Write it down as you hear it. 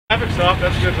traffic's off.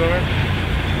 That's good, Summer.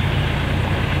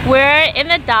 We're in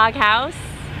the doghouse.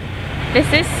 This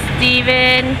is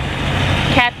Steven,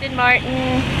 Captain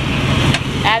Martin,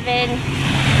 Evan,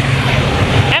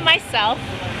 and myself.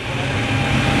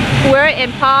 We're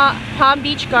in Palm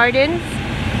Beach Gardens,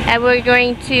 and we're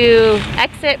going to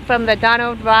exit from the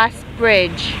Donald Ross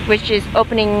Bridge, which is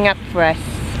opening up for us.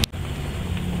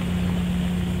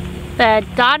 The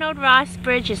Donald Ross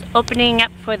Bridge is opening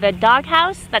up for the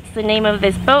doghouse. That's the name of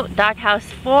this boat, Doghouse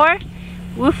 4.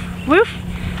 Woof, woof.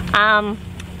 And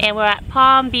we're at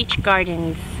Palm Beach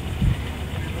Gardens.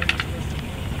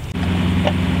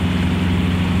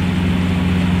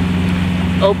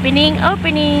 Opening,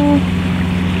 opening.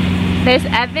 There's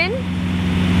Evan.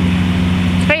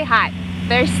 It's very hot.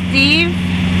 There's Steve.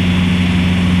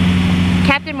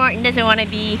 Captain Martin doesn't want to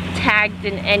be tagged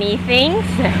in anything,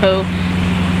 so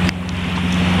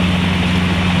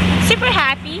super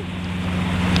happy.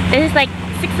 This is like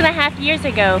 6.5 years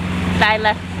ago that I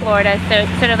left Florida, so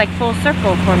it's sort of like full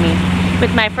circle for me.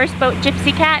 With my first boat,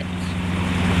 Gypsy Cat,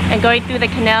 and going through the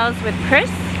canals with Chris.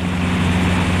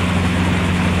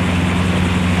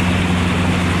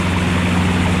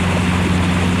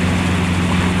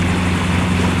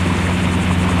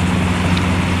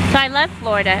 So I love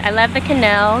Florida. I love the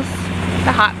canals,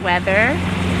 the hot weather.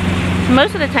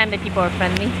 Most of the time the people are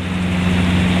friendly.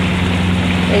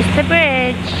 There's the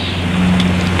bridge.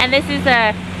 And this is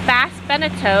a fast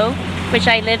Beneteau, which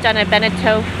I lived on a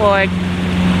Beneteau for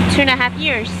 2.5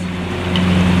 years.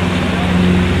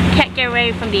 Can't get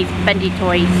away from these bendy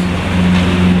toys.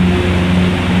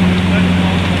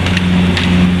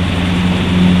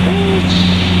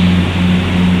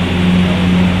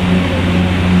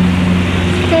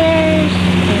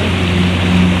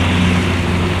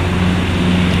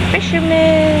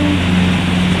 Fishermen.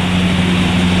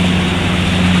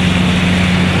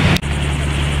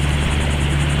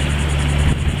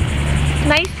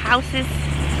 Nice houses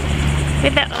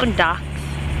with their own docks.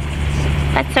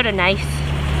 That's sort of nice.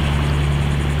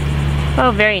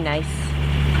 Oh, very nice.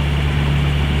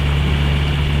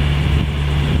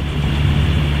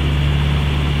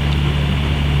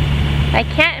 I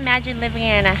can't imagine living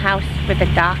in a house with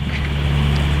a dock.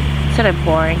 Sort of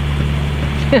boring.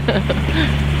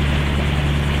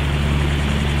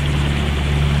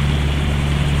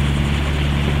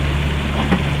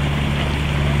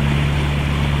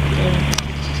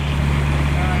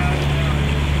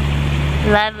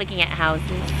 Love looking at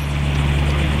houses.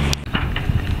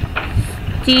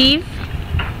 Steve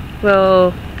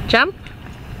will jump.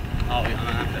 Oh, we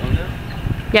have to own it?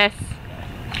 Yes.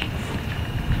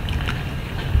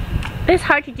 It's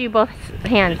hard to do both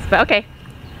hands, but okay.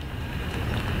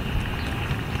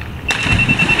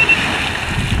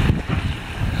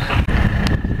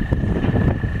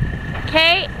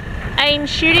 Okay, I'm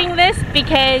shooting this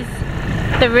because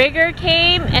the rigger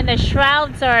came and the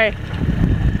shrouds are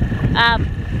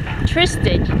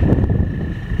twisted.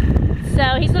 So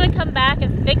he's gonna come back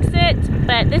and fix it,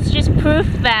 but this is just proof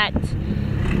that,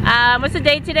 what's the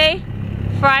date today?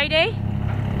 Friday?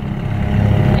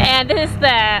 And this is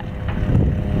the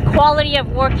quality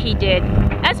of work he did.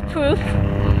 That's proof.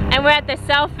 And we're at the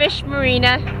Sailfish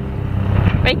Marina,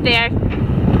 right there.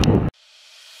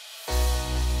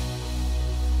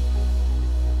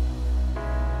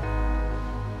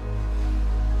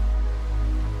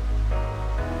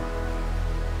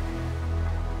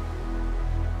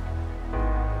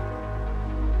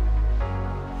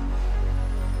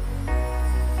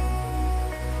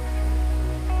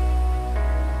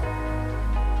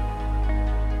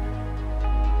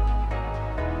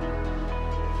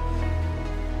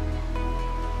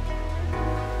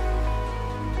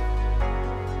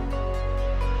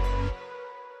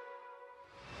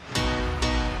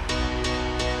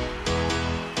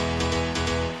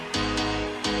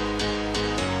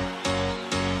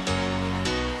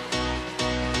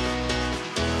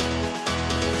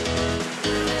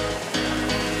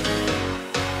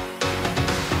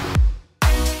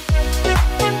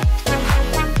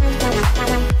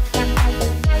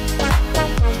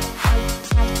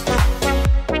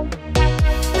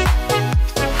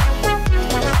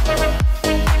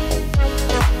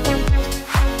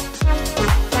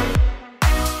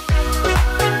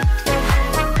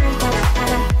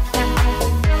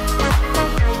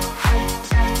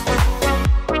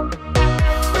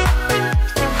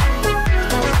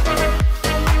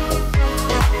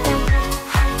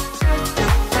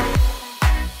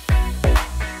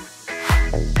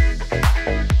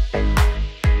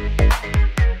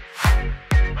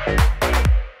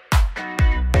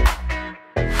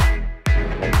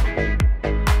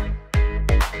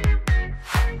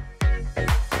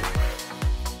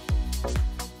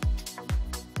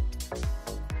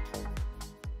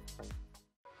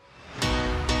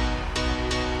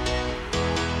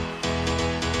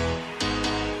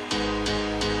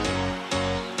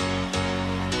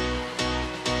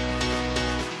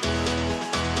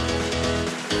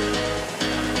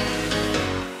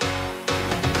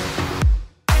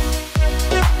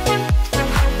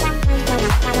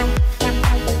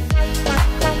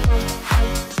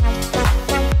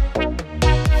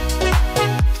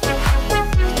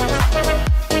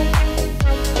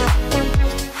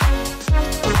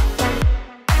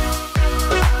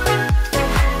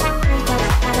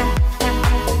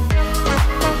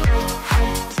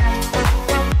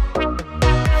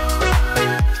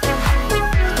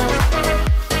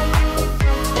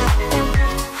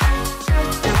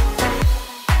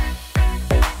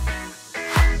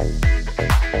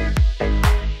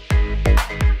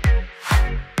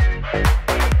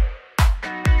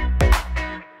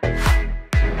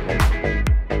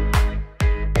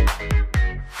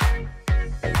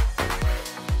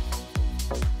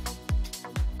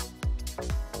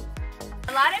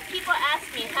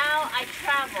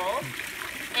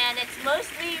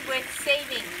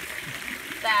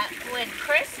 that when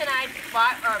Chris and I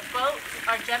bought our boat,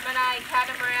 our Gemini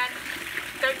catamaran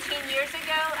 13 years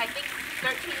ago, I think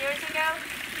 13 years ago,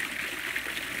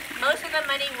 most of the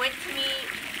money went to me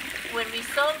when we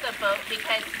sold the boat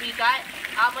because we got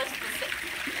almost the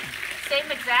same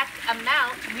exact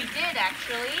amount. We did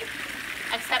actually,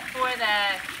 except for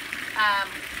the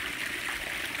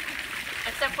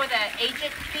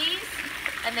agent fees,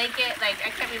 and they get like, I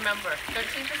can't remember,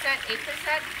 13%,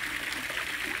 8%.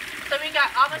 So we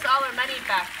got almost all our money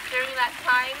back during that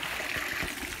time.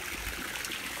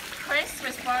 Chris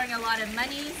was borrowing a lot of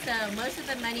money, so most of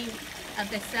the money of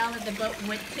the sale of the boat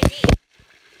went to me.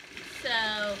 So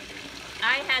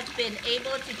I have been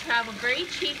able to travel very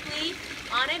cheaply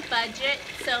on a budget.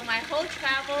 So my whole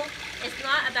travel is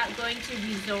not about going to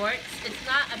resorts. It's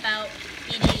not about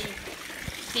eating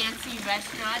fancy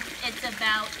restaurants. It's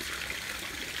about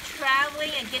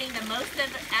traveling and getting the most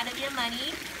out of your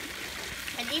money.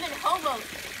 And even hobo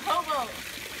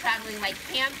traveling, like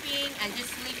camping and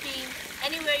just sleeping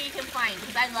anywhere you can find,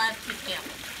 because I love to camp.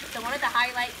 So one of the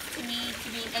highlights to me to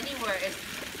be anywhere is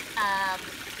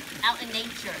out in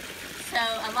nature. So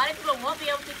a lot of people won't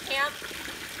be able to camp,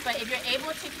 but if you're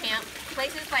able to camp,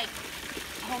 places like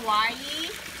Hawaii,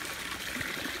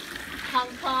 Hong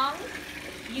Kong,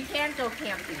 you can go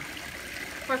camping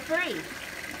for free.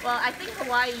 Well, I think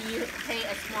Hawaii you pay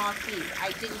a small fee.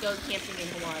 I didn't go camping in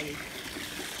Hawaii.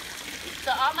 So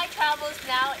all my travels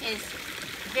now is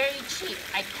very cheap.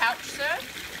 I couch surf,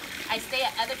 I stay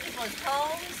at other people's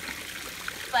homes,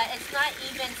 but it's not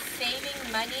even saving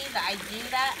money that I do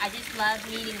that. I just love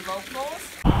meeting locals.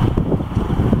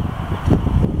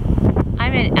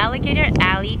 I'm in Alligator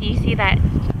Alley. Do you see that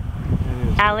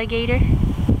alligator?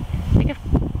 Like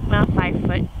around 5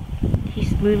 foot.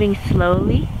 He's moving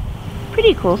slowly.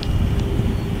 Pretty cool.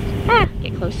 Ah,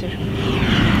 get closer.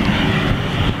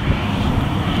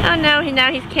 Oh no,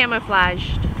 now he's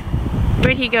camouflaged.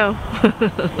 Where'd he go?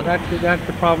 That's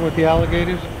the problem with the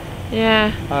alligators.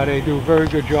 Yeah. They do a very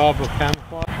good job of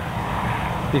camouflage,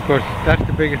 because that's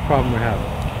the biggest problem we have.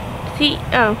 See,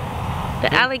 oh,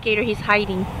 the alligator, he's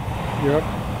hiding. Yep.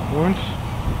 Once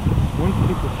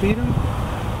people see them,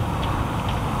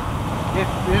 there's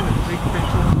a big fish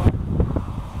in the water.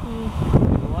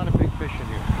 There's a lot of big fish in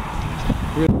here.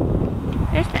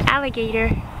 There's the alligator.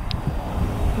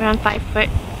 Around 5 foot.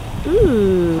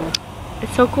 Ooh,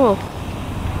 it's so cool.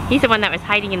 He's the one that was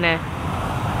hiding in the...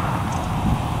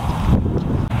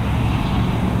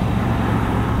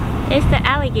 There's the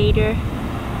alligator.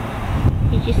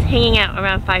 He's just hanging out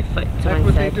around 5 foot. That's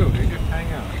what they do. They just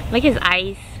hang out. Look at his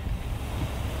eyes.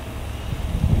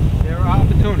 They're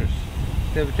opportunists.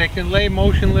 They can lay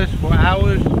motionless for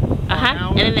hours.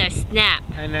 And then they snap.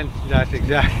 And then that's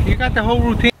exactly. You got the whole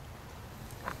routine.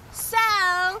 So,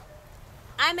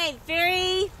 I'm a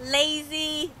very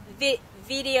lazy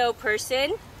video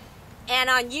person, and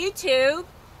on YouTube,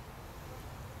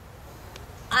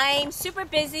 I'm super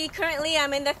busy. Currently,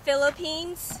 I'm in the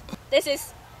Philippines. This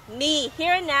is me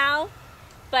here and now,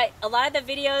 but a lot of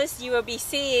the videos you will be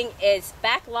seeing is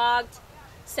backlogged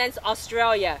since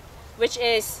Australia, which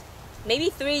is maybe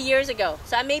 3 years ago.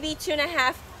 So I'm maybe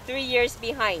 2.5, 3 years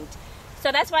behind.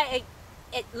 So that's why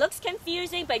it looks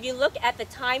confusing, but if you look at the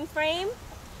time frame,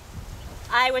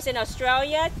 I was in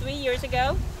Australia 3 years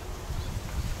ago.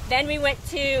 Then we went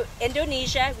to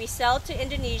Indonesia. We sailed to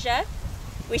Indonesia.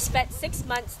 We spent 6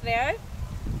 months there.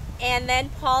 And then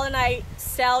Paul and I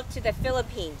sailed to the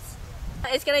Philippines.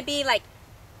 It's gonna be like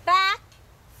back,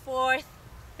 forth,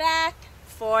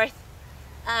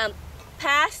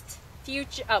 past,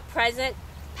 future, present,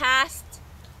 past,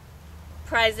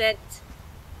 present.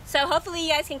 So hopefully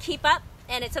you guys can keep up,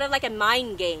 and it's sort of like a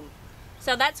mind game.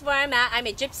 So that's where I'm at. I'm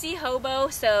a gypsy hobo,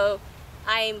 so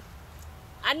I'm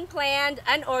unplanned,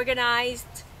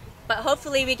 unorganized, but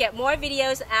hopefully we get more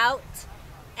videos out.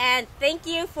 And thank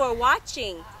you for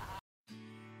watching.